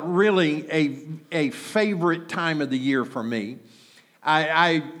really a favorite time of the year for me.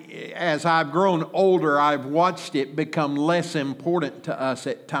 As I've grown older, I've watched it become less important to us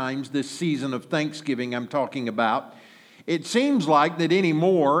at times, this season of Thanksgiving I'm talking about. It seems like that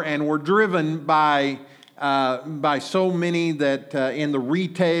anymore, and we're driven by so many that in the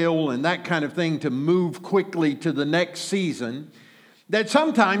retail and that kind of thing to move quickly to the next season, that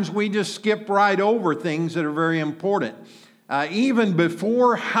sometimes we just skip right over things that are very important. Even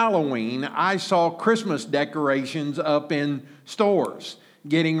before Halloween, I saw Christmas decorations up in stores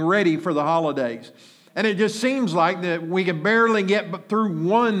getting ready for the holidays. And it just seems like that we can barely get through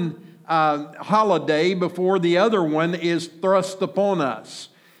one holiday before the other one is thrust upon us.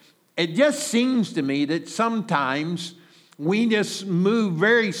 It just seems to me that sometimes we just move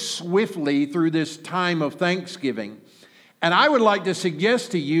very swiftly through this time of Thanksgiving. And I would like to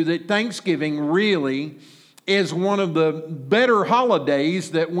suggest to you that Thanksgiving really is one of the better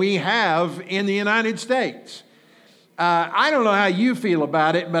holidays that we have in the United States. I don't know how you feel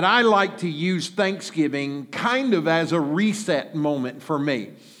about it, but I like to use Thanksgiving kind of as a reset moment for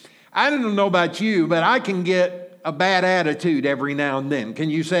me. I don't know about you, but I can get a bad attitude every now and then. Can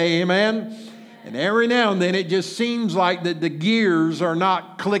you say amen? And every now and then it just seems like that the gears are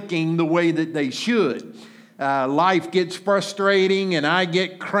not clicking the way that they should. Life gets frustrating and I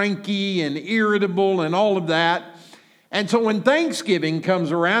get cranky and irritable and all of that. And so when Thanksgiving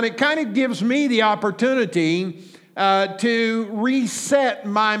comes around, it kind of gives me the opportunity to reset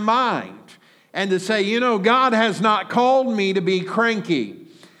my mind and to say, God has not called me to be cranky.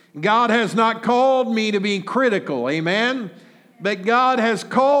 God has not called me to be critical, amen? But God has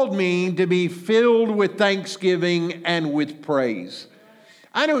called me to be filled with thanksgiving and with praise.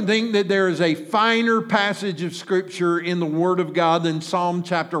 I don't think that there is a finer passage of Scripture in the Word of God than Psalm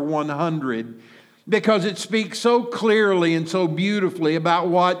chapter 100, because it speaks so clearly and so beautifully about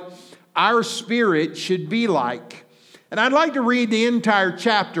what our spirit should be like. And I'd like to read the entire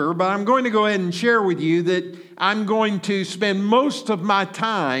chapter, but I'm going to go ahead and share with you that I'm going to spend most of my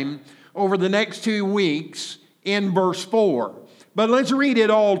time over the next 2 weeks in verse 4. But let's read it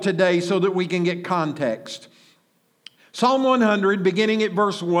all today so that we can get context. Psalm 100, beginning at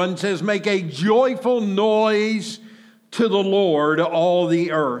verse 1, says, "Make a joyful noise to the Lord, all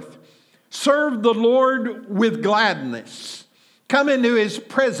the earth. Serve the Lord with gladness. Come into His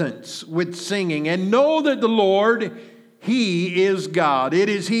presence with singing, and know that the Lord, He is God. It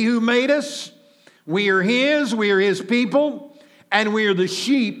is He who made us. We are His people, and we are the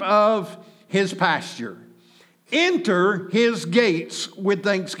sheep of His pasture. Enter His gates with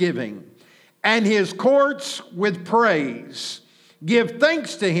thanksgiving, and His courts with praise. Give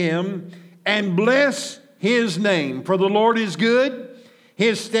thanks to Him, and bless His name. For the Lord is good,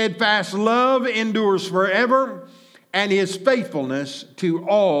 His steadfast love endures forever, and His faithfulness to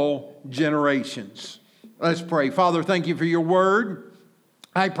all generations." Let's pray. Father, thank you for your word.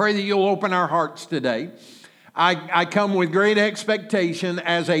 I pray that you'll open our hearts today. I come with great expectation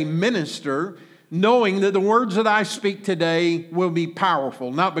as a minister, knowing that the words that I speak today will be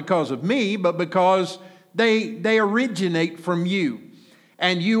powerful, not because of me, but because they originate from you.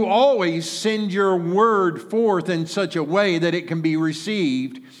 And you always send your word forth in such a way that it can be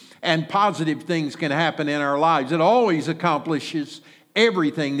received and positive things can happen in our lives. It always accomplishes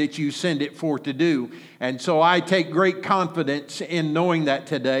everything that you send it forth to do. And so I take great confidence in knowing that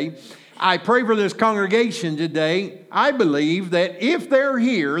today. I pray for this congregation today. I believe that if they're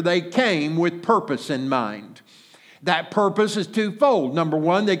here, they came with purpose in mind. That purpose is twofold. Number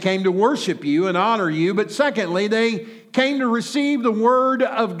one, they came to worship you and honor you. But secondly, they came to receive the Word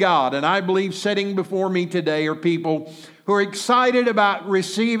of God. And I believe sitting before me today are people who are excited about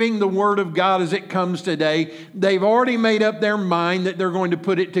receiving the Word of God as it comes today. They've already made up their mind that they're going to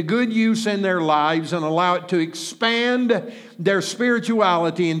put it to good use in their lives and allow it to expand their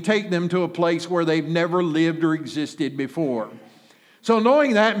spirituality and take them to a place where they've never lived or existed before. So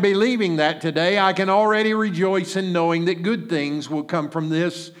knowing that and believing that today, I can already rejoice in knowing that good things will come from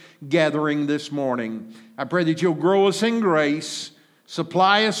this gathering this morning. I pray that you'll grow us in grace,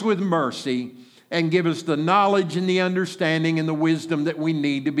 supply us with mercy, and give us the knowledge and the understanding and the wisdom that we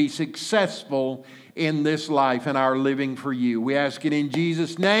need to be successful in this life and our living for you. We ask it in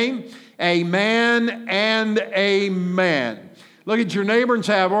Jesus' name. Amen and amen. Look at your neighbor and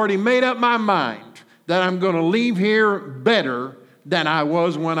say, I've already made up my mind that I'm going to leave here better than I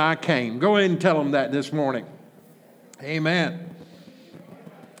was when I came. Go ahead and tell them that this morning. Amen.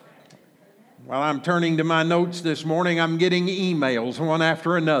 While I'm turning to my notes this morning, I'm getting emails one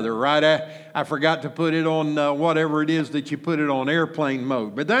after another, right? I forgot to put it on whatever it is that you put it on airplane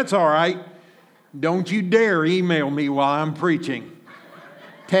mode, but that's all right. Don't you dare email me while I'm preaching.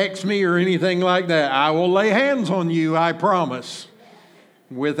 text me or anything like that. I will lay hands on you, I promise,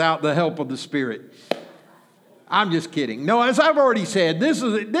 without the help of the Spirit. I'm just kidding. No, as I've already said, this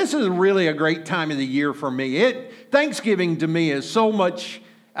is really a great time of the year for me. Thanksgiving to me is so much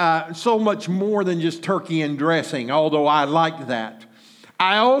more than just turkey and dressing, although I like that.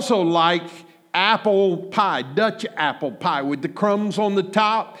 I also like apple pie, Dutch apple pie with the crumbs on the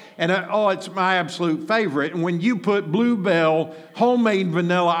top. And it's my absolute favorite. And when you put Bluebell homemade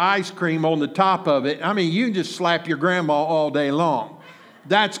vanilla ice cream on the top of it, I mean, you can just slap your grandma all day long.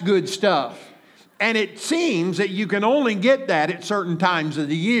 That's good stuff. And it seems that you can only get that at certain times of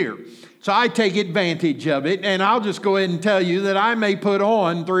the year. So I take advantage of it. And I'll just go ahead and tell you that I may put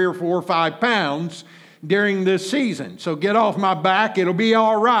on 3 or 4 or 5 pounds during this season. So get off my back. It'll be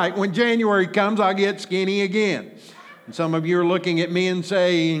all right. When January comes, I'll get skinny again. And some of you are looking at me and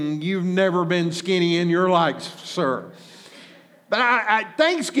saying, you've never been skinny in your life, sir. But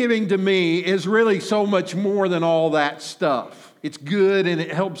Thanksgiving to me is really so much more than all that stuff. It's good and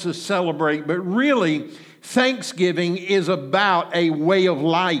it helps us celebrate. But really, Thanksgiving is about a way of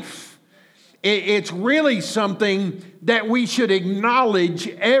life. It's really something that we should acknowledge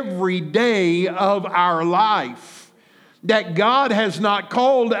every day of our life. That God has not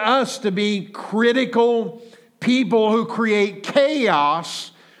called us to be critical people who create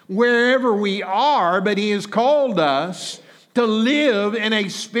chaos wherever we are, but He has called us to live in a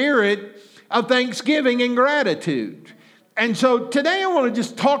spirit of thanksgiving and gratitude. And so today I want to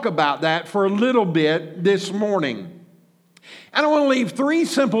just talk about that for a little bit this morning. And I want to leave 3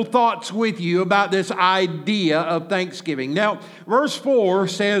 simple thoughts with you about this idea of thanksgiving. Now, verse 4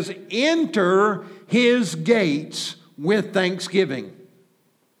 says, enter His gates with thanksgiving.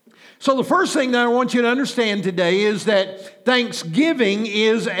 So the first thing that I want you to understand today is that thanksgiving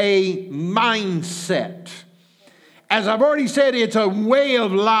is a mindset. As I've already said, it's a way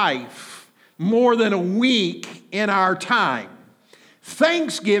of life more than a week in our time.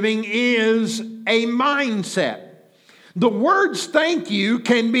 Thanksgiving is a mindset. The words thank you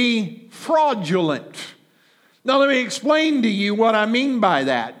can be fraudulent. Now let me explain to you what I mean by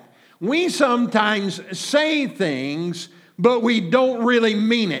that. We sometimes say things, but we don't really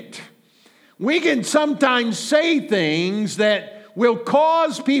mean it. We can sometimes say things that will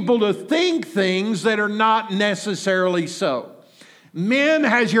cause people to think things that are not necessarily so. Men,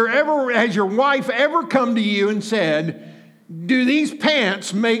 has your wife ever come to you and said, do these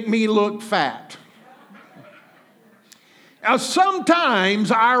pants make me look fat? Now, sometimes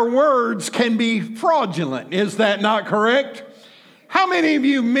our words can be fraudulent. Is that not correct? How many of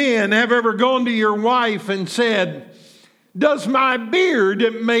you men have ever gone to your wife and said, does my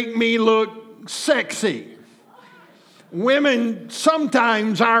beard make me look sexy? Women,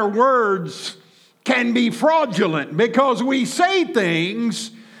 sometimes our words can be fraudulent because we say things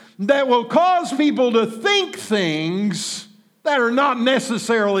that will cause people to think things that are not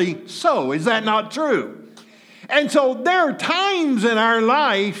necessarily so. Is that not true? And so there are times in our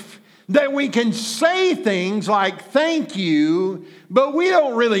life that we can say things like thank you, but we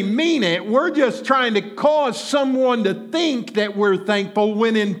don't really mean it. We're just trying to cause someone to think that we're thankful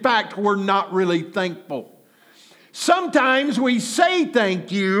when in fact we're not really thankful. Sometimes we say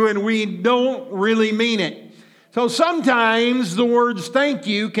thank you and we don't really mean it. So sometimes the words thank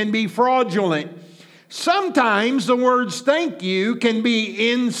you can be fraudulent. Sometimes the words thank you can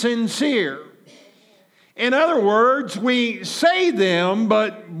be insincere. In other words, we say them,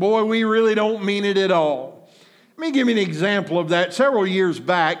 but boy, we really don't mean it at all. Let me give you an example of that. Several years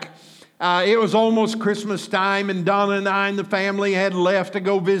back, it was almost Christmas time, and Donna and I and the family had left to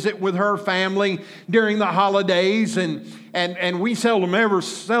go visit with her family during the holidays, and we seldom ever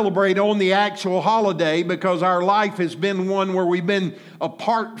celebrate on the actual holiday because our life has been one where we've been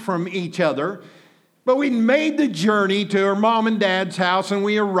apart from each other. But we made the journey to her mom and dad's house, and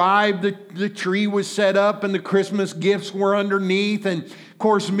we arrived. The tree was set up and the Christmas gifts were underneath. And of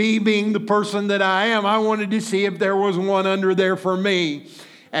course, me being the person that I am, I wanted to see if there was one under there for me.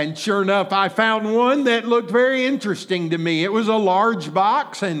 And sure enough, I found one that looked very interesting to me. It was a large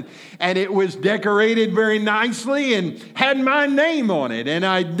box and it was decorated very nicely and had my name on it. And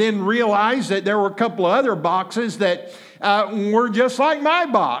I then realized that there were a couple of other boxes that were just like my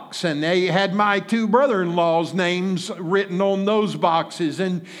box, and they had my 2 brother-in-law's names written on those boxes.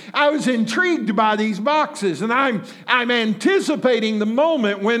 And I was intrigued by these boxes, and I'm anticipating the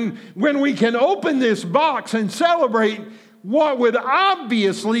moment when we can open this box and celebrate what would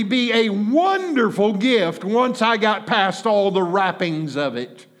obviously be a wonderful gift once I got past all the wrappings of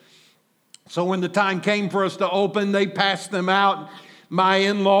it. So when the time came for us to open, they passed them out. My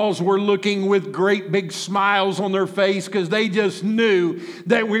in-laws were looking with great big smiles on their face because they just knew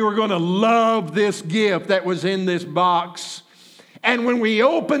that we were going to love this gift that was in this box. And when we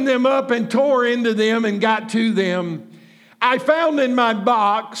opened them up and tore into them and got to them, I found in my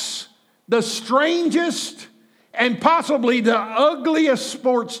box the strangest and possibly the ugliest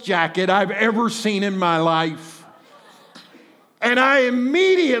sports jacket I've ever seen in my life. And I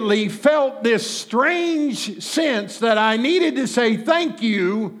immediately felt this strange sense that I needed to say thank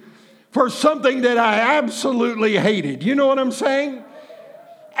you for something that I absolutely hated. You know what I'm saying?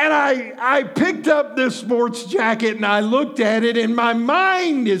 And I picked up this sports jacket and I looked at it, and my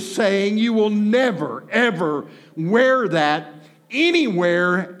mind is saying you will never, ever wear that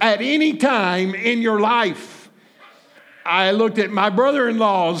anywhere at any time in your life. I looked at my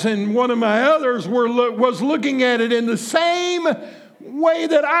brother-in-laws, and one of my others was looking at it in the same way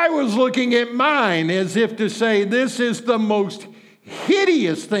that I was looking at mine, as if to say, this is the most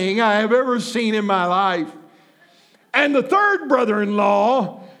hideous thing I have ever seen in my life. And the third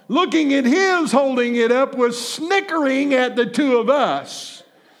brother-in-law, looking at his holding it up, was snickering at the two of us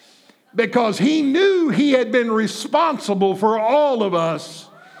because he knew he had been responsible for all of us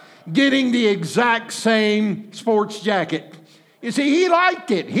getting the exact same sports jacket. You see, he liked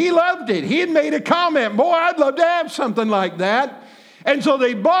it. He loved it. He had made a comment, boy, I'd love to have something like that. And so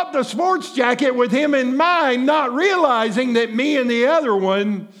they bought the sports jacket with him in mind, not realizing that me and the other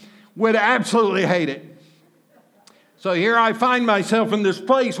one would absolutely hate it. So here I find myself in this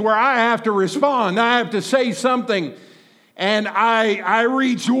place where I have to respond. I have to say something. And I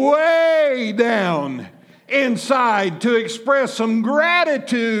reach way down inside to express some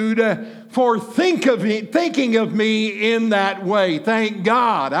gratitude for thinking of me in that way. Thank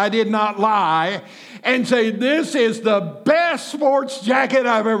God I did not lie and say, this is the best sports jacket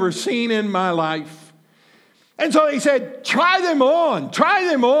I've ever seen in my life. And so they said, try them on.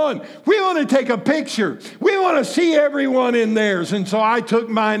 We want to take a picture. We want to see everyone in theirs. And so I took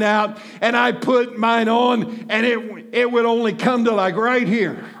mine out and I put mine on, and it would only come to like right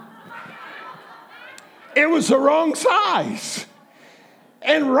here. It was the wrong size.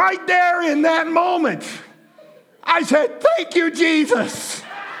 And right there in that moment, I said, thank you, Jesus.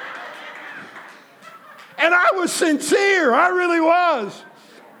 And I was sincere. I really was.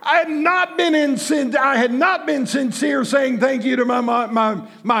 I had not been sincere saying thank you to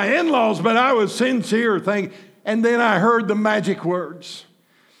my in-laws, but I was sincere. And then I heard the magic words.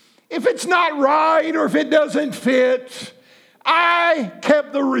 If it's not right or if it doesn't fit, I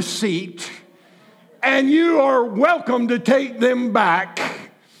kept the receipt. And you are welcome to take them back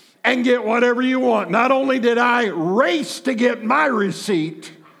and get whatever you want. Not only did I race to get my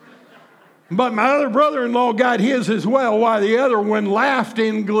receipt, but my other brother-in-law got his as well, while the other one laughed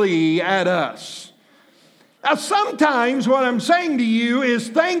in glee at us. Now, sometimes what I'm saying to you is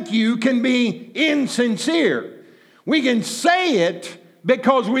thank you can be insincere. We can say it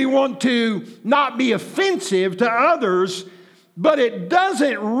because we want to not be offensive to others, but it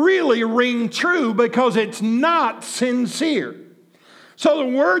doesn't really ring true because it's not sincere. So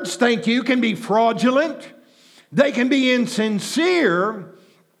the words thank you can be fraudulent. They can be insincere.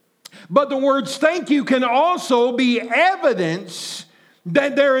 But the words thank you can also be evidence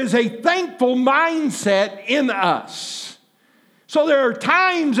that there is a thankful mindset in us. So there are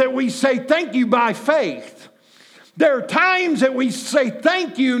times that we say thank you by faith. There are times that we say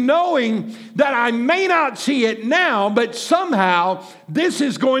thank you knowing that I may not see it now, but somehow this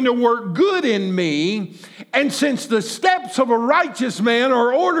is going to work good in me. And since the steps of a righteous man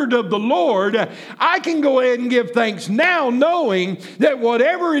are ordered of the Lord, I can go ahead and give thanks now, knowing that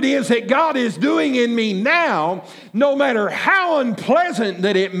whatever it is that God is doing in me now, no matter how unpleasant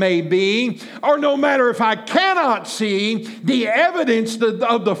that it may be, or no matter if I cannot see the evidence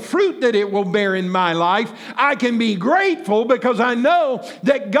of the fruit that it will bear in my life, I can be grateful because I know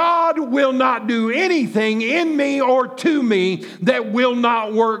that God will not do anything in me or to me that will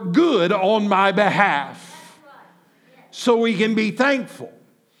not work good on my behalf. So we can be thankful.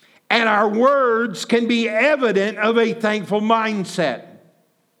 And our words can be evident of a thankful mindset.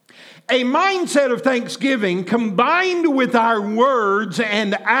 A mindset of thanksgiving combined with our words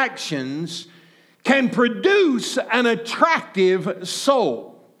and actions can produce an attractive soul.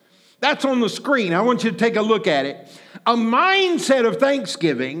 That's on the screen. I want you to take a look at it. A mindset of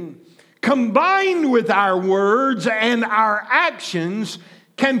thanksgiving combined with our words and our actions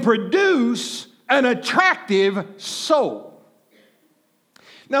can produce an attractive soul.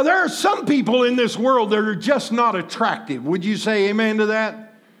 Now, there are some people in this world that are just not attractive. Would you say amen to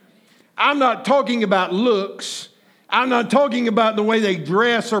that? I'm not talking about looks. I'm not talking about the way they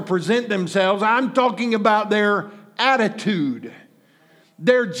dress or present themselves. I'm talking about their attitude.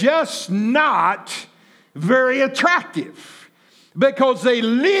 they're just not very attractive because they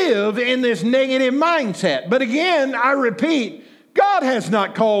live in this negative mindset. But again, I repeat, God has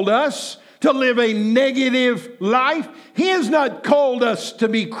not called us to live a negative life. He has not called us to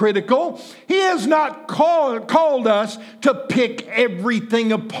be critical. He has not called us to pick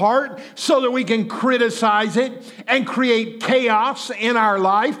everything apart so that we can criticize it and create chaos in our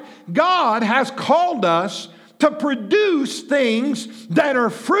life. God has called us to produce things that are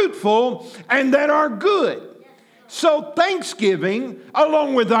fruitful and that are good. So Thanksgiving,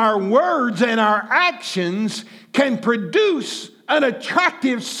 along with our words and our actions, can produce an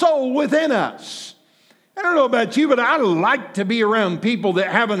attractive soul within us. I don't know about you, but I like to be around people that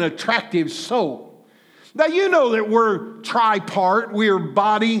have an attractive soul. Now, you know that we're tripart. We're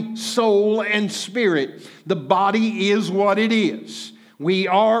body, soul, and spirit. The body is what it is. We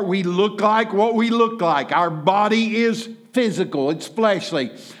look like what we look like. Our body is physical. It's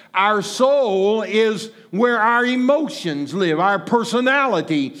fleshly. Our soul is where our emotions live. Our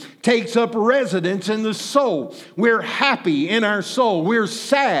personality takes up residence in the soul. We're happy in our soul. We're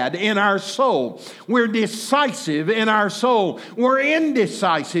sad in our soul. We're decisive in our soul. We're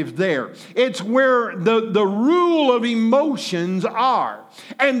indecisive there. It's where the rule of emotions are.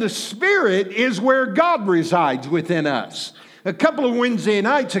 And the spirit is where God resides within us. A couple of Wednesday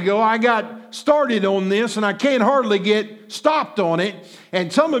nights ago, I got started on this, and I can't hardly get stopped on it.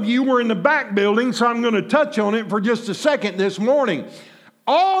 And some of you were in the back building, so I'm going to touch on it for just a second this morning.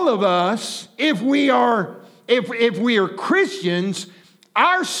 All of us, if we are Christians,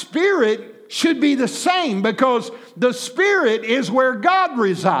 our spirit should be the same because the spirit is where God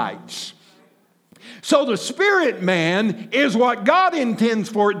resides. So the spirit man is what God intends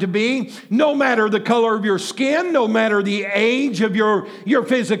for it to be, no matter the color of your skin, no matter the age of your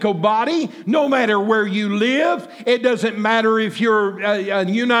physical body, no matter where you live. It doesn't matter if you're a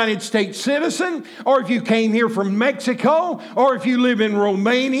United States citizen, or if you came here from Mexico, or if you live in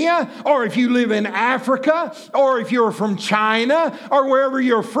Romania, or if you live in Africa, or if you're from China, or wherever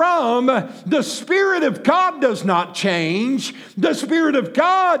you're from. The Spirit of God does not change. The Spirit of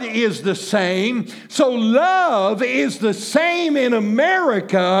God is the same. So love is the same in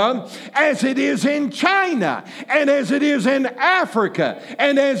America as it is in China, and as it is in Africa,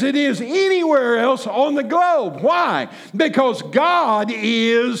 and as it is anywhere else on the globe. Why? Because God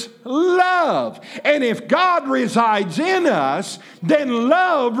is love. And if God resides in us, then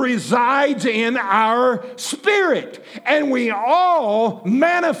love resides in our spirit. And we all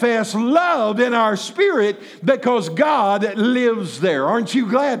manifest love in our spirit because God lives there. Aren't you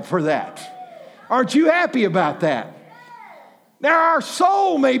glad for that? Aren't you happy about that? Now, our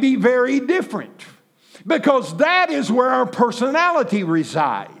soul may be very different because that is where our personality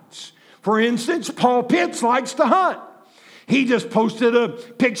resides. For instance, Paul Pitts likes to hunt. He just posted a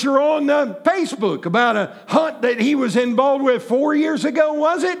picture on Facebook about a hunt that he was involved with 4 years ago,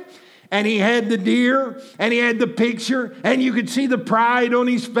 was it? And he had the deer, and he had the picture, and you could see the pride on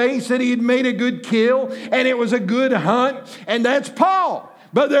his face that he had made a good kill, and it was a good hunt, and that's Paul.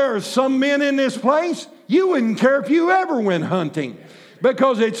 But there are some men in this place, you wouldn't care if you ever went hunting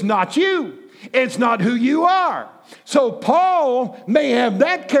because it's not you. It's not who you are. So Paul may have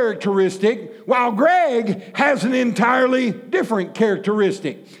that characteristic while Greg has an entirely different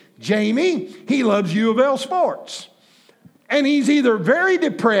characteristic. Jamie, he loves U of L sports. And he's either very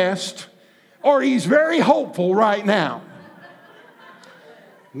depressed or he's very hopeful right now.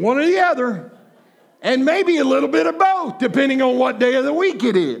 One or the other. And maybe a little bit of both, depending on what day of the week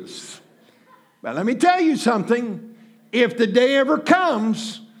it is. But let me tell you something. If the day ever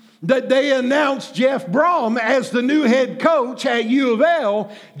comes that they announce Jeff Brom as the new head coach at U of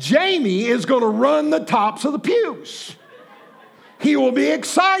L, Jamie is going to run the tops of the pews. He will be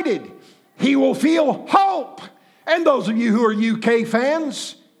excited. He will feel hope. And those of you who are UK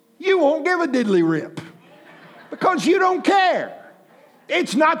fans, you won't give a diddly rip because you don't care.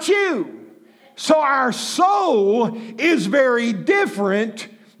 It's not you. So our soul is very different,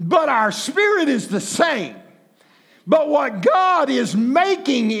 but our spirit is the same. But what God is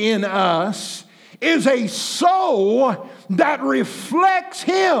making in us is a soul that reflects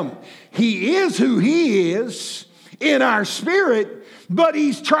Him. He is who He is in our spirit, but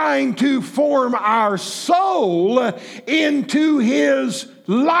He's trying to form our soul into His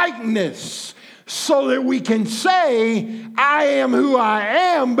likeness, so that we can say, I am who I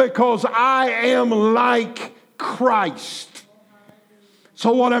am because I am like Christ.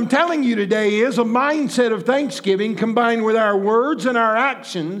 So what I'm telling you today is a mindset of thanksgiving combined with our words and our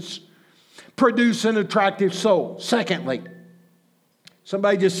actions produce an attractive soul. Secondly,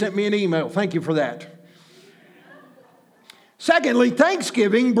 somebody just sent me an email. Thank you for that. Secondly,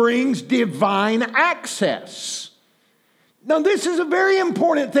 thanksgiving brings divine access. Now, this is a very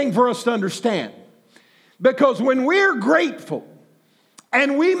important thing for us to understand, because when we're grateful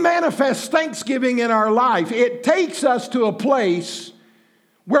and we manifest thanksgiving in our life, it takes us to a place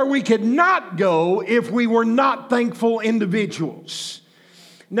where we could not go if we were not thankful individuals.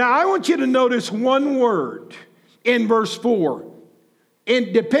 Now, I want you to notice one word in verse 4.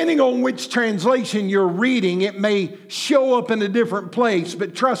 And depending on which translation you're reading, it may show up in a different place.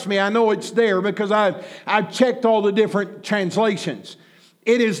 But trust me, I know it's there because I've checked all the different translations.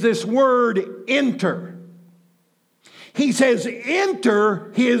 It is this word, enter. He says,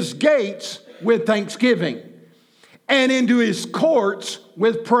 enter his gates with thanksgiving and into his courts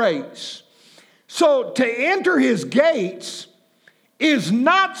with praise. So to enter his gates is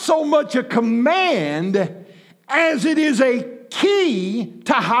not so much a command as it is a key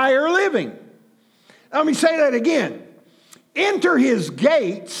to higher living. Let me say that again. Enter his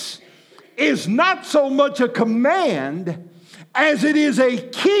gates is not so much a command as it is a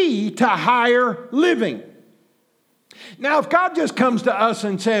key to higher living. Now, if God just comes to us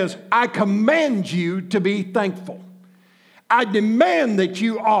and says, I command you to be thankful, I demand that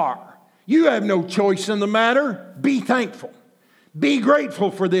you are. You have no choice in the matter. Be thankful. Be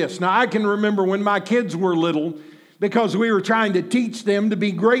grateful for this. Now, I can remember when my kids were little, because we were trying to teach them to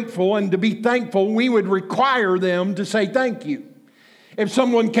be grateful and to be thankful, we would require them to say thank you. If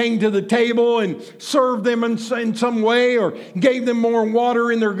someone came to the table and served them in some way or gave them more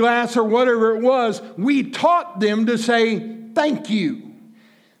water in their glass or whatever it was, we taught them to say thank you.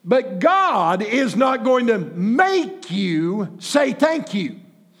 But God is not going to make you say thank you.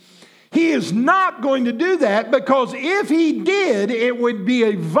 He is not going to do that, because if he did, it would be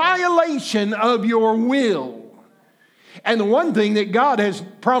a violation of your will. And the one thing that God has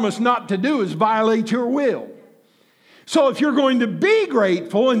promised not to do is violate your will. So if you're going to be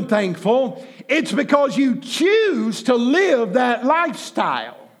grateful and thankful, it's because you choose to live that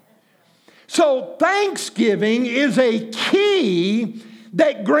lifestyle. So thanksgiving is a key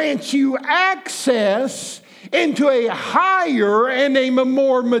that grants you access into a higher and a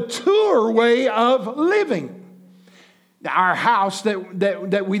more mature way of living. Our house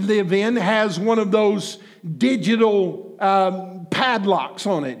that we live in has one of those digital padlocks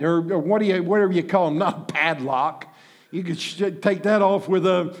on it, or whatever you call them, not a padlock. You could take that off with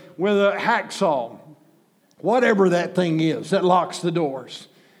a hacksaw, whatever that thing is that locks the doors.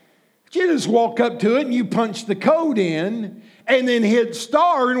 You just walk up to it and you punch the code in and then hit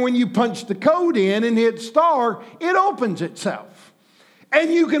star, and when you punch the code in and hit star, it opens itself.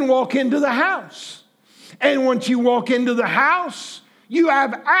 And you can walk into the house. And once you walk into the house, you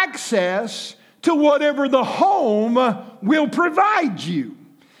have access to whatever the home will provide you.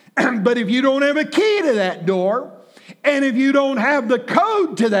 But if you don't have a key to that door, and if you don't have the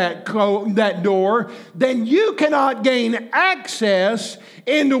code to that door, then you cannot gain access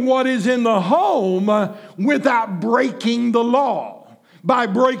into what is in the home without breaking the law, by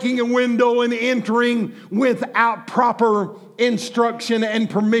breaking a window and entering without proper instruction and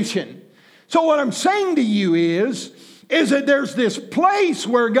permission. So what I'm saying to you is that there's this place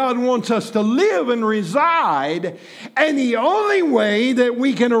where God wants us to live and reside, and the only way that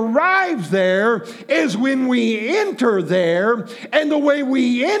we can arrive there is when we enter there, and the way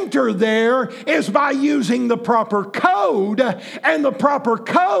we enter there is by using the proper code, and the proper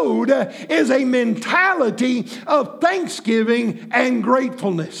code is a mentality of thanksgiving and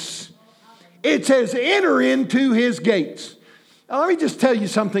gratefulness. It says, enter into his gates. Now, let me just tell you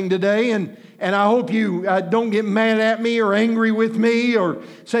something today, and I hope you don't get mad at me or angry with me or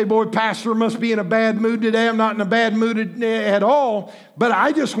say, boy, pastor must be in a bad mood today. I'm not in a bad mood at all. But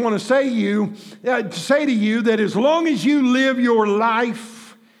I just want to say to you that as long as you live your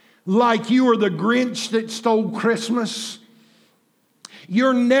life like you are the Grinch that stole Christmas,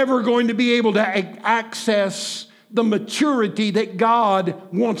 you're never going to be able to access the maturity that God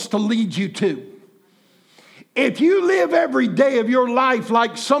wants to lead you to. If you live every day of your life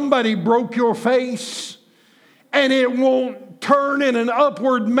like somebody broke your face and it won't turn in an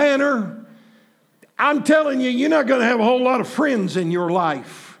upward manner, I'm telling you, you're not going to have a whole lot of friends in your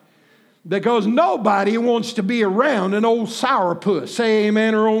life, because nobody wants to be around an old sourpuss. Say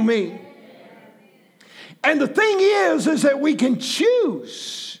amen or oh me. And the thing is that we can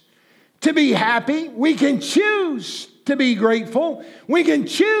choose to be happy. We can choose to be grateful. We can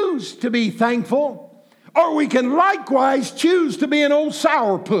choose to be thankful. Or we can likewise choose to be an old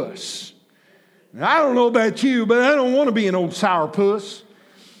sourpuss. I don't know about you, but I don't want to be an old sourpuss,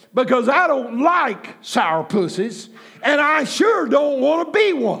 because I don't like sourpusses, and I sure don't want to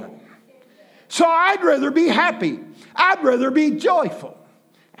be one. So I'd rather be happy. I'd rather be joyful.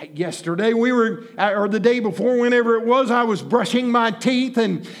 Yesterday or the day before, whenever it was, I was brushing my teeth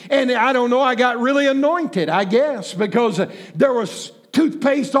and I don't know, I got really anointed, I guess, because there was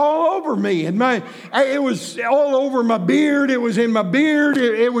toothpaste all over me, and it was all over my beard. It was in my beard.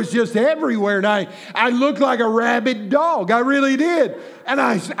 It was just everywhere, and I looked like a rabid dog. I really did. And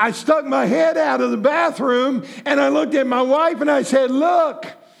I stuck my head out of the bathroom, and I looked at my wife, and I said, "Look,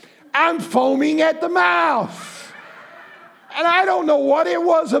 I'm foaming at the mouth." And I don't know what it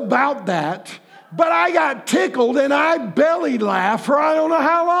was about that, but I got tickled and I belly laughed for I don't know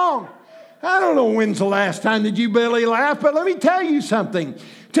how long. I don't know when's the last time that you belly laugh, but let me tell you something.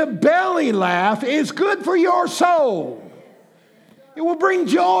 To belly laugh is good for your soul. It will bring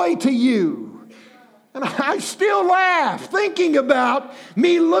joy to you. And I still laugh thinking about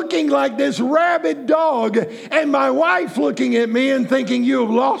me looking like this rabid dog and my wife looking at me and thinking, "You have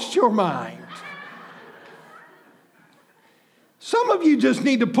lost your mind." Some of you just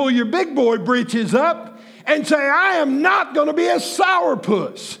need to pull your big boy britches up and say, "I am not going to be a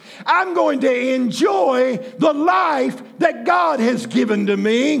sourpuss. I'm going to enjoy the life that God has given to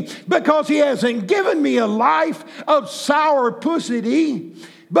me, because He hasn't given me a life of sourpussity,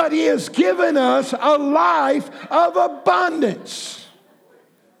 but He has given us a life of abundance."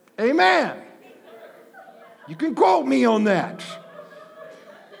 Amen. You can quote me on that.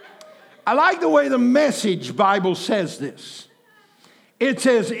 I like the way the Message Bible says this. It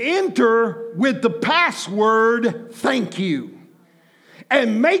says, "Enter with the password, thank you,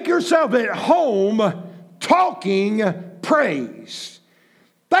 and make yourself at home talking praise.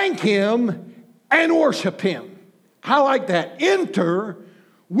 Thank Him and worship Him." I like that. Enter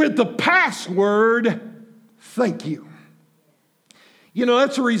with the password, thank you. You know,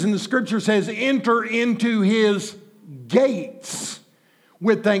 that's the reason the Scripture says, "Enter into His gates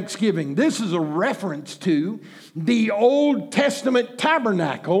with thanksgiving." This is a reference to the Old Testament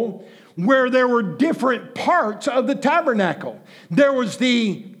tabernacle, where there were different parts of the tabernacle. There was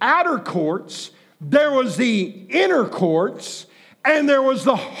the outer courts, there was the inner courts, and there was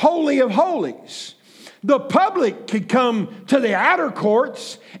the Holy of Holies. The public could come to the outer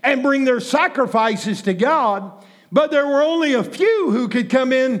courts and bring their sacrifices to God, but there were only a few who could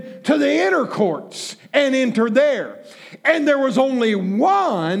come in to the inner courts and enter there. And there was only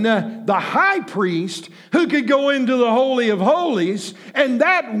one, the high priest, who could go into the Holy of Holies, and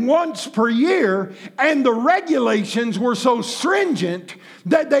that once per year. And the regulations were so stringent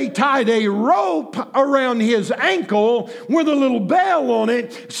that they tied a rope around his ankle with a little bell on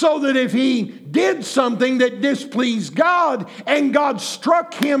it, so that if he did something that displeased God and God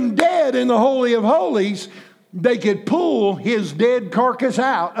struck him dead in the Holy of Holies, they could pull his dead carcass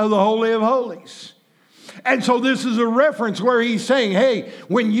out of the Holy of Holies. And so this is a reference where he's saying, hey,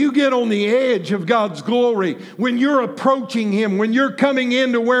 when you get on the edge of God's glory, when you're approaching Him, when you're coming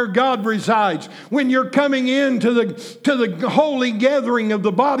into where God resides, when you're coming into the holy gathering of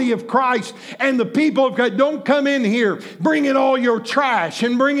the body of Christ and the people of God, don't come in here bringing all your trash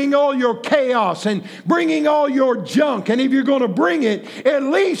and bringing all your chaos and bringing all your junk. And if you're going to bring it, at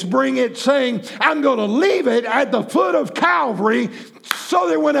least bring it saying, I'm going to leave it at the foot of Calvary, so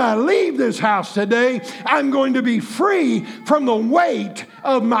that when I leave this house today, I'm going to be free from the weight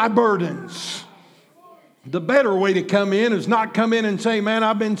of my burdens. The better way to come in is not come in and say, man,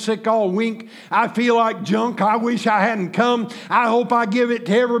 I've been sick all week. I feel like junk. I wish I hadn't come. I hope I give it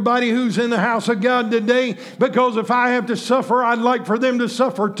to everybody who's in the house of God today, because if I have to suffer, I'd like for them to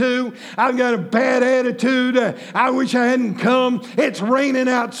suffer too. I've got a bad attitude. I wish I hadn't come. It's raining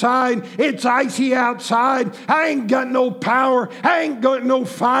outside. It's icy outside. I ain't got no power. I ain't got no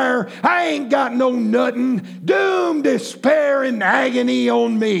fire. I ain't got no nothing. Doom, despair, and agony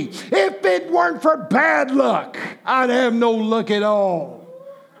on me. If it weren't for bad luck, I'd have no luck at all.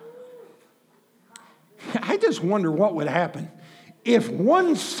 I just wonder what would happen if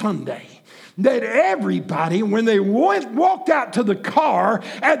one Sunday that everybody, when they walked out to the car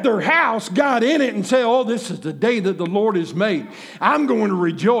at their house, got in it and said, oh, this is the day that the Lord has made. I'm going to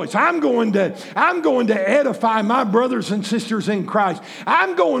rejoice. I'm going to edify my brothers and sisters in Christ.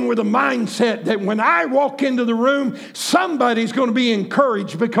 I'm going with a mindset that when I walk into the room, somebody's going to be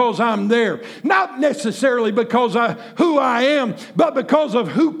encouraged because I'm there. Not necessarily because of who I am, but because of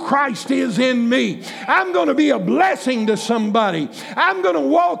who Christ is in me. I'm going to be a blessing to somebody. I'm going to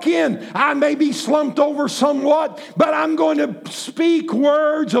walk in. I may be slumped over somewhat, but I'm going to speak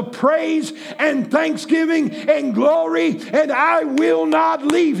words of praise and thanksgiving and glory, and I will not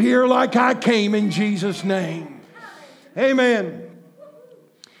leave here like I came, in Jesus' name. Amen.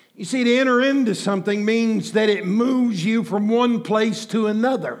 You see, to enter into something means that it moves you from one place to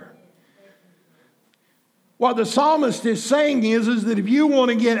another. What the psalmist is saying is that if you want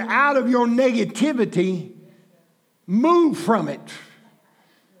to get out of your negativity, move from it.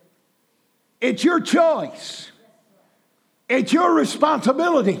 It's your choice. It's your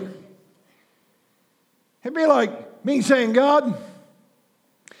responsibility. It'd be like me saying, God,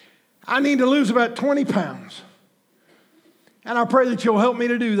 I need to lose about 20 pounds. And I pray that you'll help me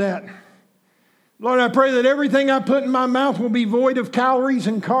to do that. Lord, I pray that everything I put in my mouth will be void of calories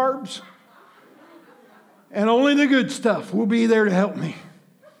and carbs. And only the good stuff will be there to help me.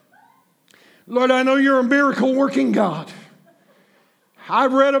 Lord, I know you're a miracle working God.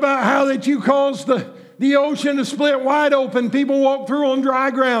 I've read about how that you caused the ocean to split wide open. People walk through on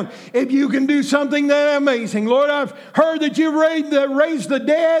dry ground. If you can do something that amazing. Lord, I've heard that you raised the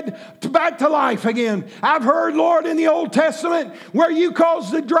dead back to life again. I've heard, Lord, in the Old Testament where you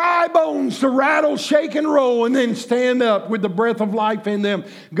caused the dry bones to rattle, shake, and roll and then stand up with the breath of life in them.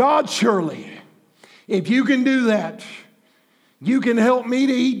 God, surely, if you can do that, you can help me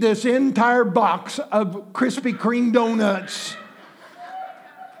to eat this entire box of Krispy Kreme donuts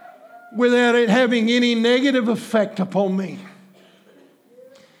without it having any negative effect upon me.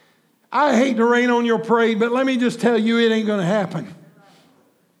 I hate to rain on your parade, but let me just tell you, it ain't going to happen.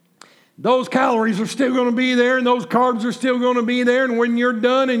 Those calories are still going to be there, and those carbs are still going to be there, and when you're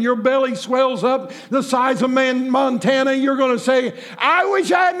done and your belly swells up the size of Montana, you're going to say, I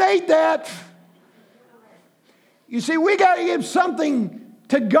wish I hadn't ate that. You see, we got to give something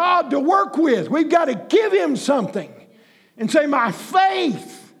to God to work with. We've got to give him something and say, my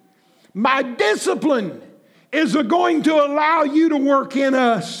faith, my discipline is going to allow you to work in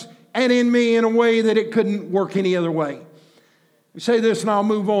us and in me in a way that it couldn't work any other way. We say this and I'll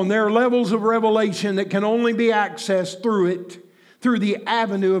move on. There are levels of revelation that can only be accessed through the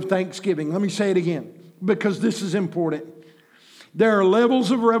avenue of thanksgiving. Let me say it again because this is important. There are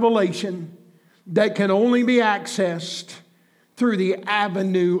levels of revelation that can only be accessed through the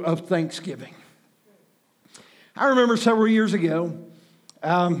avenue of thanksgiving. I remember several years ago,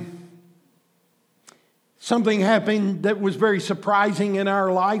 something happened that was very surprising in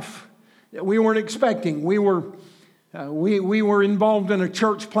our life that we weren't expecting. We were involved in a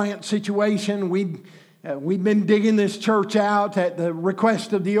church plant situation. We'd been digging this church out at the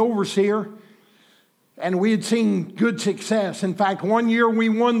request of the overseer. And we had seen good success. In fact, one year we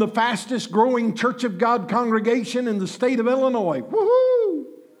won the fastest growing Church of God congregation in the state of Illinois. Woohoo!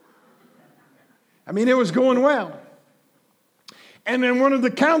 I mean, it was going well. And then one of the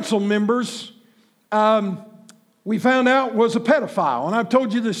council members, we found out was a pedophile. And I've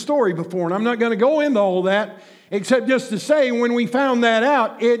told you this story before, and I'm not going to go into all that, except just to say when we found that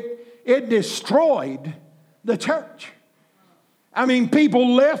out, it destroyed the church. I mean,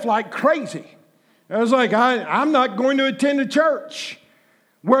 people left like crazy. I was like, I'm not going to attend a church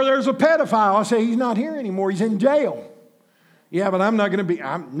where there's a pedophile. I say, he's not here anymore. He's in jail. Yeah, but I'm not going to be.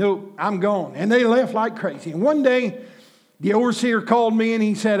 I'm gone. And they left like crazy. And one day, the overseer called me and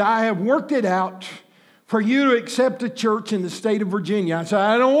he said, I have worked it out for you to accept a church in the state of Virginia. I said,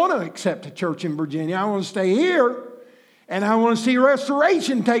 I don't want to accept a church in Virginia. I want to stay here. And I want to see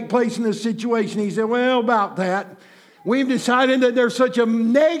restoration take place in this situation. He said, well, about that. We've decided that there's such a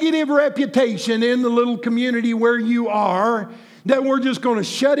negative reputation in the little community where you are that we're just going to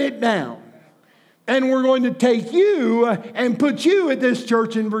shut it down. And we're going to take you and put you at this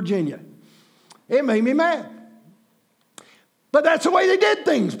church in Virginia. It made me mad. But that's the way they did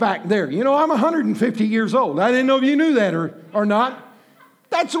things back there. You know, I'm 150 years old. I didn't know if you knew that or not.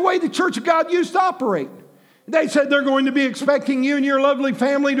 That's the way the Church of God used to operate. They said they're going to be expecting you and your lovely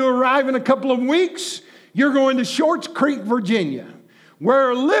family to arrive in a couple of weeks. You're going to Shorts Creek, Virginia,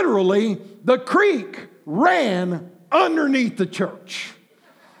 where literally the creek ran underneath the church.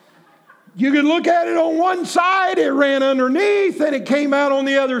 You could look at it on one side, it ran underneath, and it came out on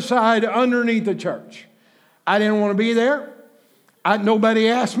the other side underneath the church. I didn't want to be there. Nobody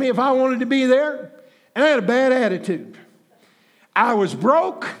asked me if I wanted to be there, and I had a bad attitude. I was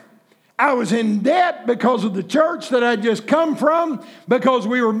broke. I was in debt because of the church that I'd just come from, because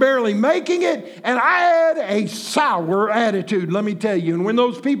we were barely making it, and I had a sour attitude, let me tell you. And when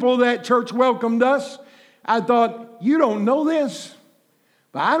those people of that church welcomed us, I thought, you don't know this,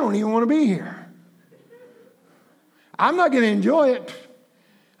 but I don't even want to be here. I'm not going to enjoy it.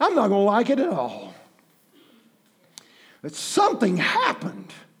 I'm not going to like it at all. But something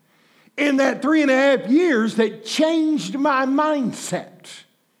happened in that 3.5 years that changed my mindset.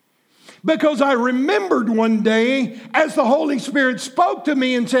 Because I remembered one day as the Holy Spirit spoke to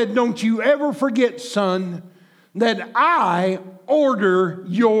me and said, don't you ever forget, son, that I order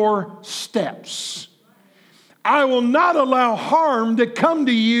your steps. I will not allow harm to come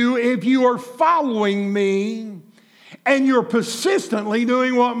to you if you are following me and you're persistently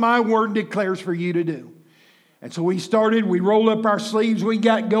doing what my word declares for you to do. And so we rolled up our sleeves, we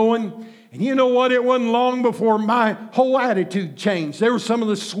got going. And you know what? It wasn't long before my whole attitude changed. They were some of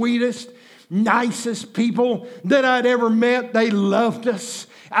the sweetest, nicest people that I'd ever met. They loved us.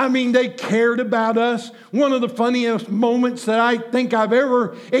 I mean, they cared about us. One of the funniest moments that I think I've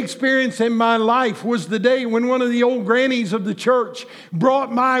ever experienced in my life was the day when one of the old grannies of the church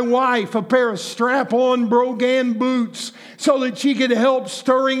brought my wife a pair of strap-on Brogan boots so that she could help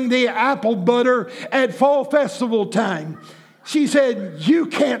stirring the apple butter at fall festival time. She said, "You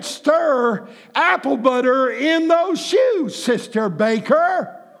can't stir apple butter in those shoes, Sister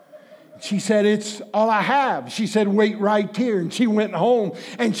Baker." She said, "It's all I have." She said, "Wait right here." And she went home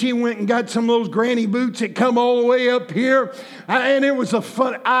and she went and got some of those granny boots that come all the way up here. And it was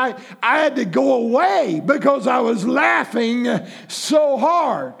I had to go away because I was laughing so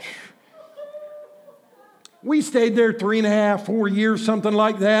hard. We stayed there 3.5, 4 years, something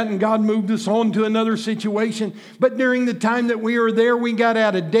like that, and God moved us on to another situation. But during the time that we were there, we got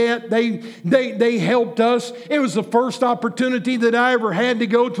out of debt. They helped us. It was the first opportunity that I ever had to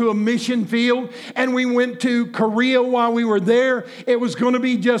go to a mission field, and we went to Korea while we were there. It was going to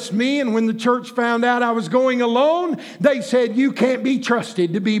be just me, and when the church found out I was going alone, they said, "You can't be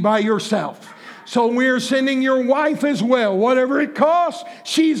trusted to be by yourself. So we're sending your wife as well. Whatever it costs,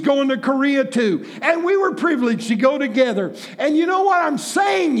 she's going to Korea too." And we were privileged to go together. And you know what I'm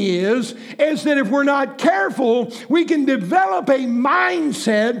saying is that if we're not careful, we can develop a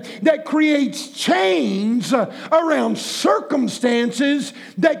mindset that creates chains around circumstances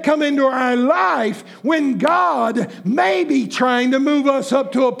that come into our life when God may be trying to move us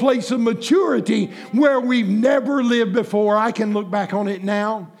up to a place of maturity where we've never lived before. I can look back on it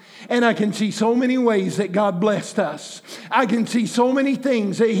now, and I can see so many ways that God blessed us. I can see so many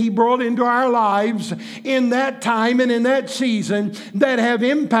things that He brought into our lives in that time and in that season that have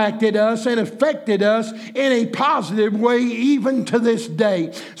impacted us and affected us in a positive way even to this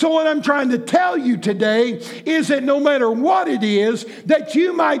day. So what I'm trying to tell you today is that no matter what it is that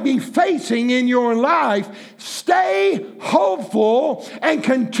you might be facing in your life, stay hopeful and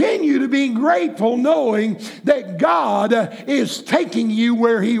continue to be grateful, knowing that God is taking you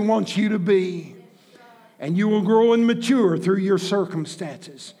where He wants you to be. And you will grow and mature through your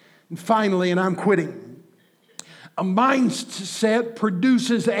circumstances. And finally, and I'm quitting, a mindset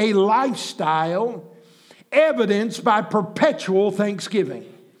produces a lifestyle evidenced by perpetual thanksgiving.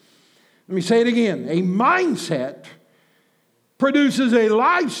 Let me say it again. A mindset produces a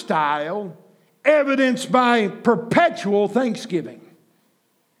lifestyle evidenced by perpetual thanksgiving.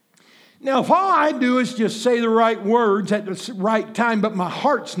 Now, if all I do is just say the right words at the right time, but my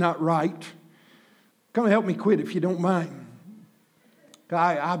heart's not right, come and help me quit if you don't mind.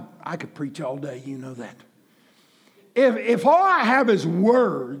 I could preach all day, you know that. If all I have is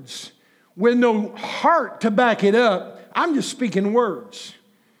words with no heart to back it up, I'm just speaking words.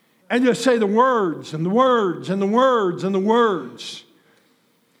 And just say the words and the words and the words and the words.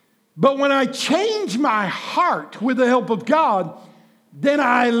 But when I change my heart with the help of God, then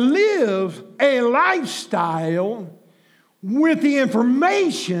I live a lifestyle with the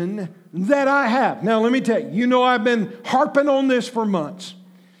information that I have. Now, let me tell you, I've been harping on this for months.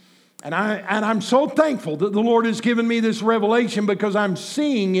 And I'm so thankful that the Lord has given me this revelation because I'm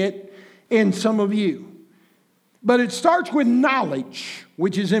seeing it in some of you. But it starts with knowledge,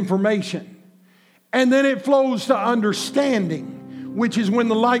 which is information. And then it flows to understanding, which is when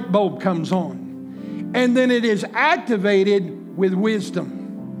the light bulb comes on. And then it is activated with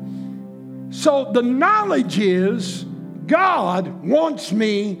wisdom. So the knowledge is God wants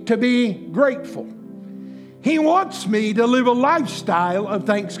me to be grateful. He wants me to live a lifestyle of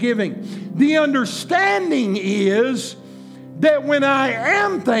thanksgiving. The understanding is that when I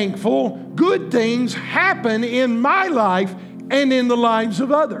am thankful, good things happen in my life and in the lives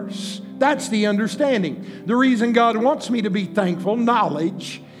of others. That's the understanding. The reason God wants me to be thankful,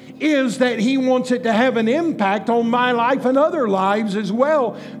 knowledge, is that He wants it to have an impact on my life and other lives as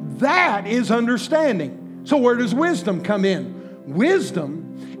well. That is understanding. So where does wisdom come in?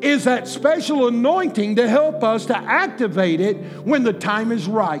 Wisdom is that special anointing to help us to activate it when the time is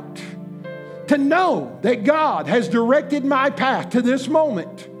right. To know that God has directed my path to this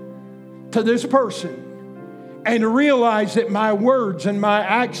moment, to this person, and to realize that my words and my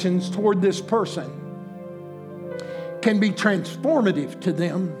actions toward this person can be transformative to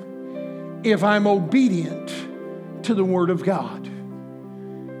them if I'm obedient to the Word of God.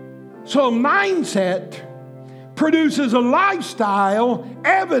 So a mindset produces a lifestyle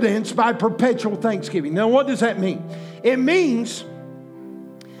evidenced by perpetual thanksgiving. Now, what does that mean? It means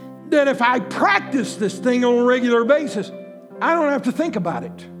that if I practice this thing on a regular basis, I don't have to think about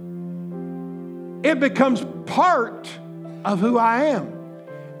it. It becomes part of who I am.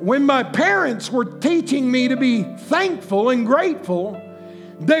 When my parents were teaching me to be thankful and grateful,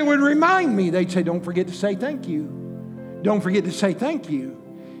 they would remind me. They'd say, don't forget to say thank you. Don't forget to say thank you.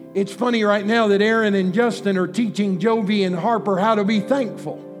 It's funny right now that Aaron and Justin are teaching Jovi and Harper how to be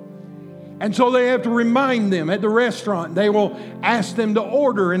thankful. And so they have to remind them at the restaurant. They will ask them to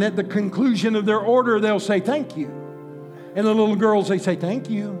order, and at the conclusion of their order, they'll say thank you. And the little girls, they say thank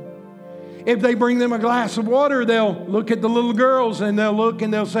you. If they bring them a glass of water, they'll look at the little girls and they'll look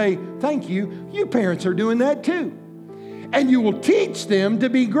and they'll say thank you. You parents are doing that too. And you will teach them to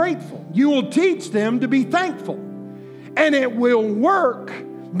be grateful. You will teach them to be thankful. And it will work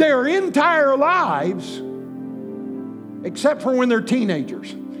their entire lives, except for when they're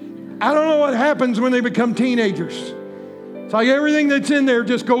teenagers. I don't know what happens when they become teenagers. It's like everything that's in there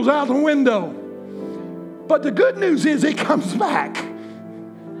just goes out the window. But the good news is it comes back.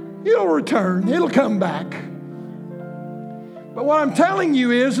 It'll return. It'll come back. But what I'm telling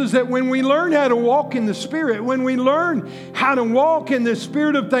you is that when we learn how to walk in the Spirit, when we learn how to walk in the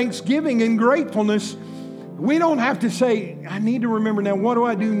spirit of thanksgiving and gratefulness, we don't have to say, I need to remember now, what do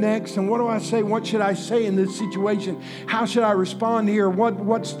I do next? And what do I say? What should I say in this situation? How should I respond here?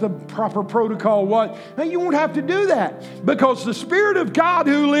 What's the proper protocol? What? Now, you won't have to do that, because the Spirit of God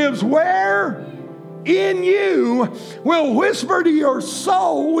who lives where? In you will whisper to your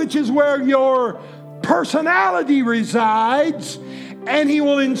soul, which is where your personality resides, and He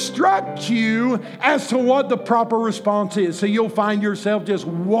will instruct you as to what the proper response is. So you'll find yourself just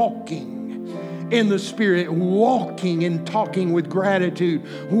walking in the Spirit, walking and talking with gratitude,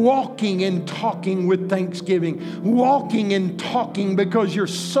 walking and talking with thanksgiving, walking and talking because you're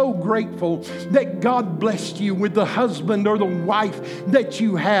so grateful that God blessed you with the husband or the wife that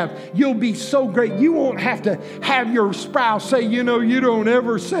you have. You'll be so great. You won't have to have your spouse say, you don't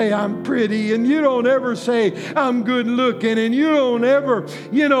ever say I'm pretty, and you don't ever say I'm good looking, and you don't ever,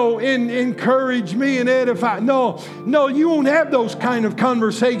 encourage me and edify. No, you won't have those kind of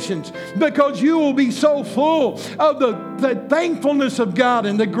conversations, because you will be so full of the thankfulness of God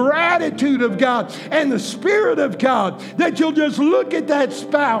and the gratitude of God and the Spirit of God that you'll just look at that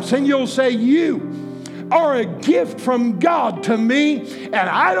spouse and you'll say, you are a gift from God to me, and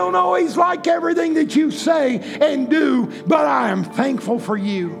I don't always like everything that you say and do, but I am thankful for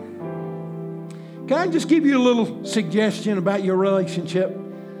you. Can I just give you a little suggestion about your relationship?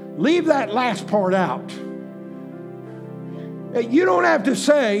 Leave that last part out. You don't have to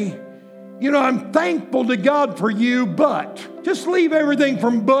say, I'm thankful to God for you, but. Just leave everything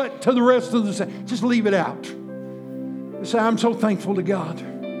from but to the rest of the sentence. Just leave it out. Say, I'm so thankful to God.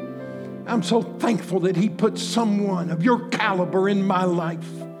 I'm so thankful that He put someone of your caliber in my life.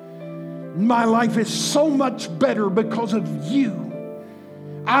 My life is so much better because of you.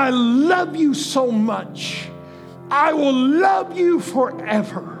 I love you so much. I will love you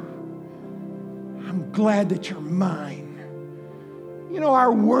forever. I'm glad that you're mine.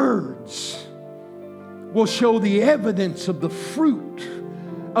 Our words will show the evidence of the fruit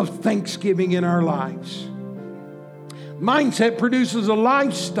of thanksgiving in our lives. Mindset produces a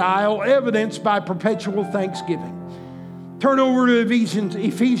lifestyle evidenced by perpetual thanksgiving. Turn over to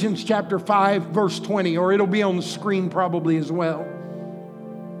Ephesians chapter 5, verse 20, or it'll be on the screen probably as well.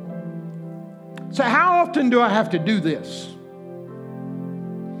 So how often do I have to do this?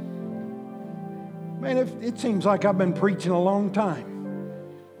 Man, it seems like I've been preaching a long time.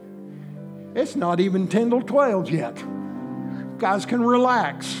 It's not even 10 till 12 yet. Guys can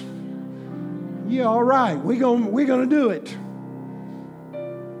relax. Yeah, all right. We're going to do it.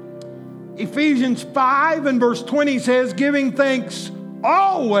 Ephesians 5 and verse 20 says, giving thanks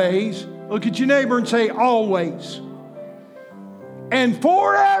always. Look at your neighbor and say, always. And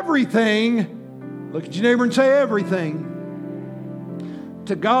for everything. Look at your neighbor and say, everything.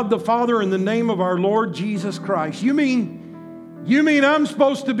 To God the Father in the name of our Lord Jesus Christ. You mean I'm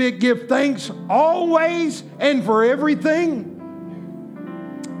supposed to give thanks always and for everything?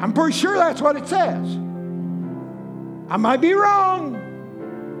 I'm pretty sure that's what it says. I might be wrong,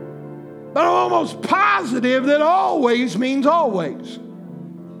 but I'm almost positive that always means always.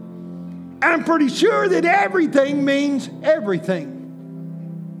 And I'm pretty sure that everything means everything.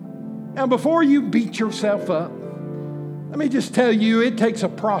 Now, before you beat yourself up, let me just tell you, it takes a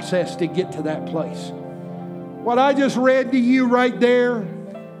process to get to that place. What I just read to you right there,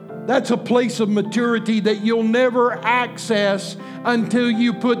 That's a place of maturity that you'll never access until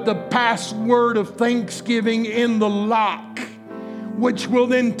you put the password of thanksgiving in the lock, which will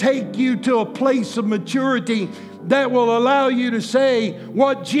then take you to a place of maturity that will allow you to say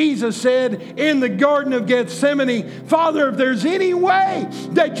what Jesus said in the Garden of Gethsemane: Father, if there's any way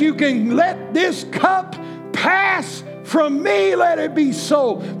that you can let this cup pass from me, let it be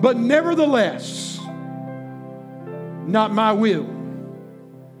so. But nevertheless, not my will,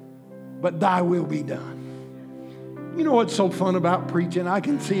 but thy will be done. You know what's so fun about preaching? I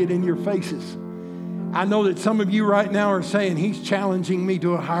can see it in your faces. I know that some of you right now are saying, he's challenging me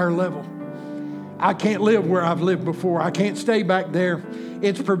to a higher level. I can't live where I've lived before. I can't stay back there.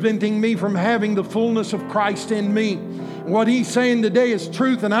 It's preventing me from having the fullness of Christ in me. What he's saying today is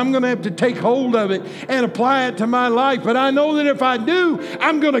truth, and I'm going to have to take hold of it and apply it to my life. But I know that if I do,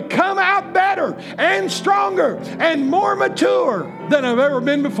 I'm going to come out better and stronger and more mature than I've ever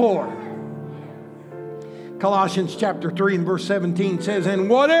been before. Colossians chapter 3 and verse 17 says, and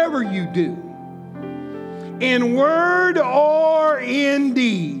whatever you do, in word or in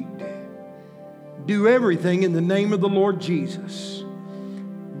deed, do everything in the name of the Lord Jesus,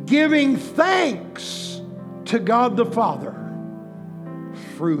 giving thanks to God the Father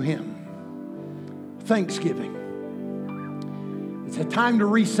through Him. Thanksgiving. It's a time to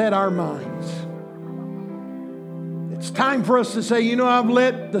reset our minds. It's time for us to say, you know, I've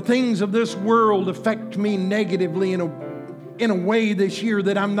let the things of this world affect me negatively in a way this year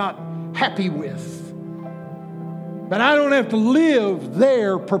that I'm not happy with. But I don't have to live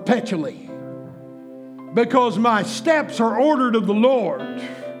there perpetually, because my steps are ordered of the Lord.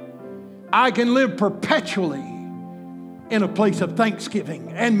 I can live perpetually in a place of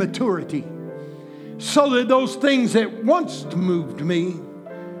thanksgiving and maturity, so that those things that once moved me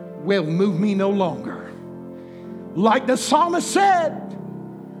will move me no longer. Like the psalmist said,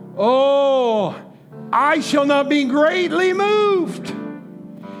 oh, I shall not be greatly moved.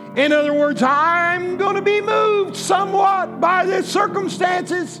 In other words, I'm going to be moved somewhat by the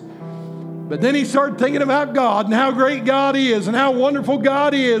circumstances. But then he started thinking about God and how great God is and how wonderful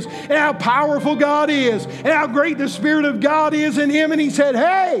God is and how powerful God is and how great the Spirit of God is in him. And he said,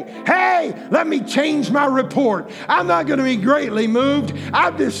 hey, let me change my report. I'm not going to be greatly moved.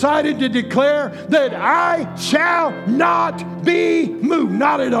 I've decided to declare that I shall not be moved.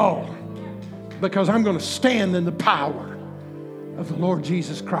 Not at all. Because I'm going to stand in the power of the Lord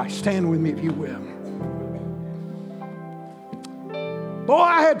Jesus Christ. Stand with me if you will. Boy,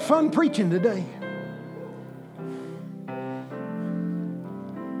 I had fun preaching today.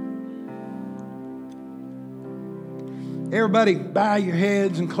 Everybody bow your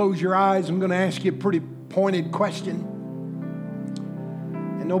heads and close your eyes. I'm going to ask you a pretty pointed question.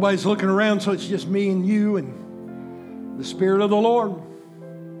 And nobody's looking around, so it's just me and you and the Spirit of the Lord.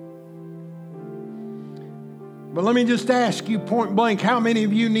 But let me just ask you point blank, how many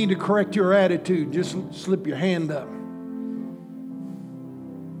of you need to correct your attitude? Just slip your hand up.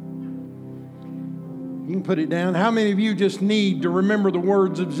 You can put it down. How many of you just need to remember the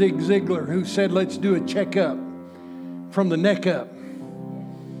words of Zig Ziglar, who said, let's do a checkup from the neck up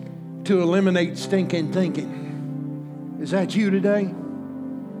to eliminate stinking thinking? Is that you today?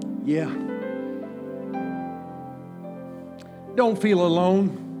 Yeah. Don't feel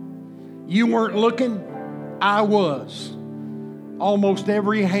alone. You weren't looking. I was. Almost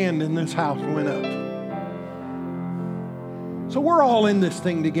every hand in this house went up. So we're all in this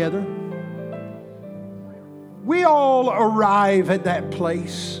thing together. We all arrive at that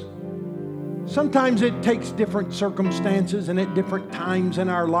place. Sometimes it takes different circumstances and at different times in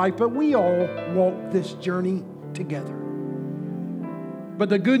our life, but we all walk this journey together. But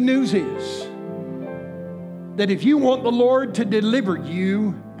the good news is that if you want the Lord to deliver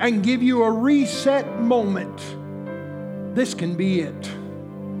you and give you a reset moment, this can be it.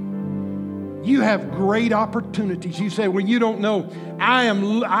 You have great opportunities. You say, well, you don't know. I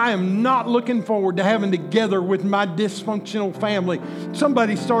am not looking forward to having together with my dysfunctional family.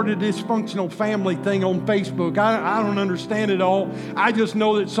 Somebody started a dysfunctional family thing on Facebook. I don't understand it all. I just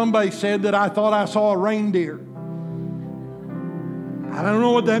know that somebody said that I thought I saw a reindeer. I don't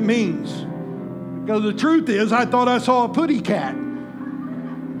know what that means. Because the truth is, I thought I saw a putty cat.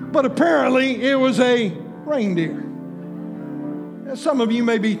 But apparently, it was a reindeer. Now, some of you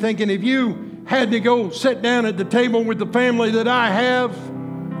may be thinking, if you had to go sit down at the table with the family that I have,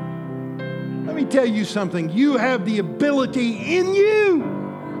 let me tell you something. You have the ability in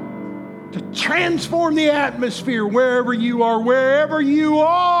you to transform the atmosphere wherever you are. Wherever you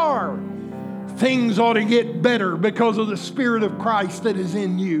are, things ought to get better because of the Spirit of Christ that is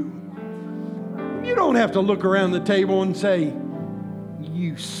in you. You don't have to look around the table and say,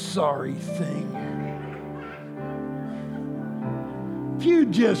 You sorry thing. If you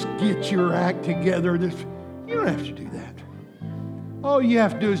just get your act together, you don't have to do that. All you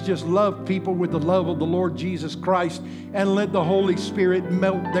have to do is just love people with the love of the Lord Jesus Christ and let the Holy Spirit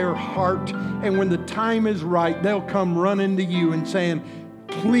melt their heart. And when the time is right, they'll come running to you and saying,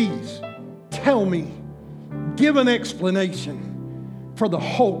 please tell me, give an explanation for the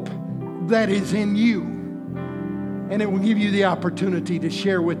hope that is in you. And it will give you the opportunity to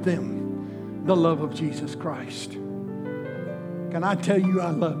share with them the love of Jesus Christ. Can I tell you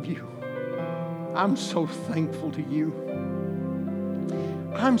I love you? I'm so thankful to you.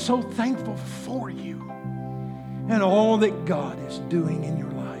 I'm so thankful for you and all that God is doing in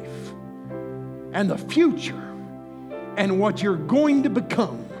your life and the future and what you're going to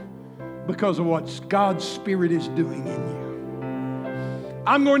become because of what God's Spirit is doing in you.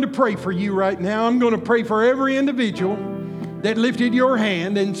 I'm going to pray for you right now. I'm going to pray for every individual that lifted your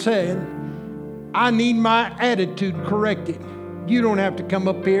hand and said, I need my attitude corrected. You don't have to come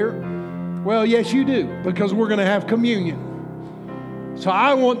up here. Well, yes, you do, because we're going to have communion. So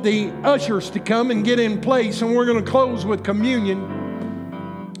I want the ushers to come and get in place, and we're going to close with communion.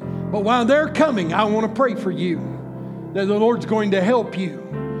 But while they're coming, I want to pray for you that the Lord's going to help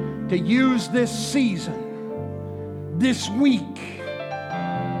you to use this season, this week,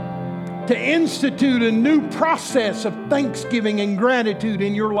 to institute a new process of thanksgiving and gratitude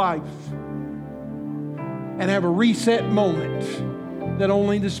in your life and have a reset moment that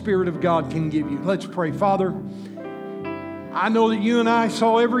only the Spirit of God can give you. Let's pray. Father, I know that you and I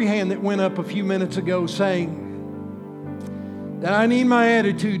saw every hand that went up a few minutes ago saying that I need my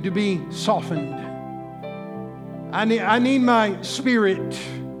attitude to be softened. I need my spirit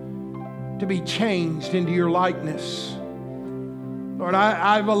to be changed into your likeness. Lord,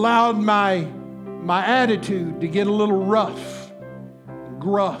 I've allowed my attitude to get a little rough,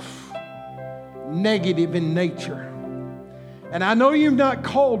 gruff, negative in nature. And I know you've not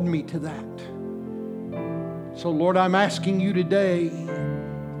called me to that. So, Lord, I'm asking you today,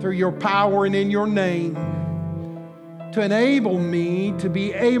 through your power and in your name, to enable me to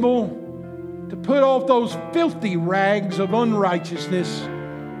be able to put off those filthy rags of unrighteousness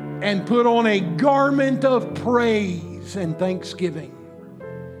and put on a garment of praise and thanksgiving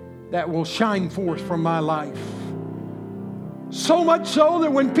that will shine forth from my life. So much so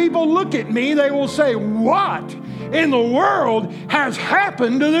that when people look at me, they will say, what in the world has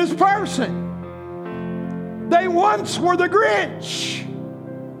happened to this person? They once were the Grinch,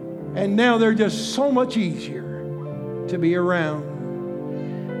 and now they're just so much easier to be around.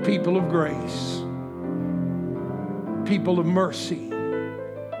 People of grace, people of mercy.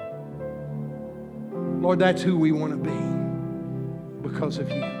 Lord, that's who we want to be because of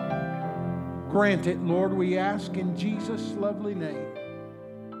you. Grant it, Lord, we ask in Jesus' lovely name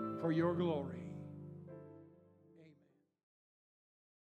for your glory.